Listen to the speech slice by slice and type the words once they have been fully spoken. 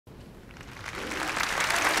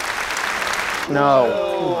No.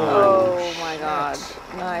 Oh my God.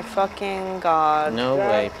 My fucking God. No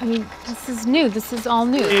way. I mean, this is new. This is all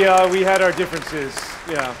new. We had our differences,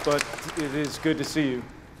 yeah, but it is good to see you.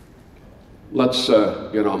 Let's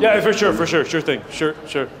get on. Yeah, for sure, sure thing, sure.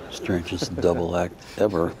 Strangest double act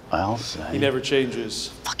ever, I'll say. He never changes.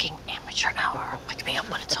 Fucking amateur hour. Wake me up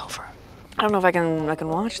when it's over. I don't know if I can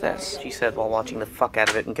watch this. She said while watching the fuck out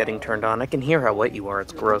of it and getting turned on. I can hear how wet you are.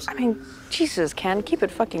 It's gross. I mean, Jesus, Ken, keep it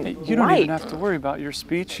fucking light. You don't even have to worry about your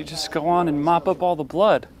speech. You just go on and mop up all the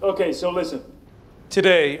blood. Okay, so listen.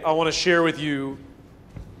 Today, I want to share with you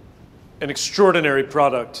an extraordinary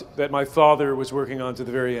product that my father was working on to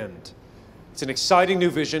the very end. It's an exciting new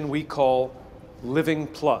vision we call Living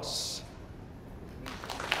Plus.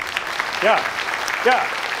 Yeah,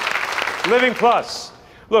 Living Plus.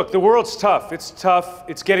 Look, the world's tough.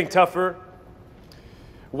 It's getting tougher.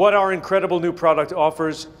 What our incredible new product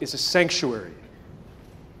offers is a sanctuary.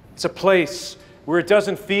 It's a place where it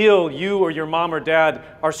doesn't feel you or your mom or dad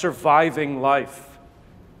are surviving life.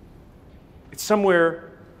 It's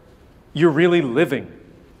somewhere you're really living.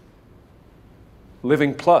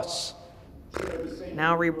 Living Plus.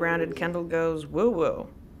 Now rebranded, Kendall goes woo-woo.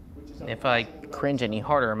 If I cringe any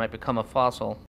harder, I might become a fossil.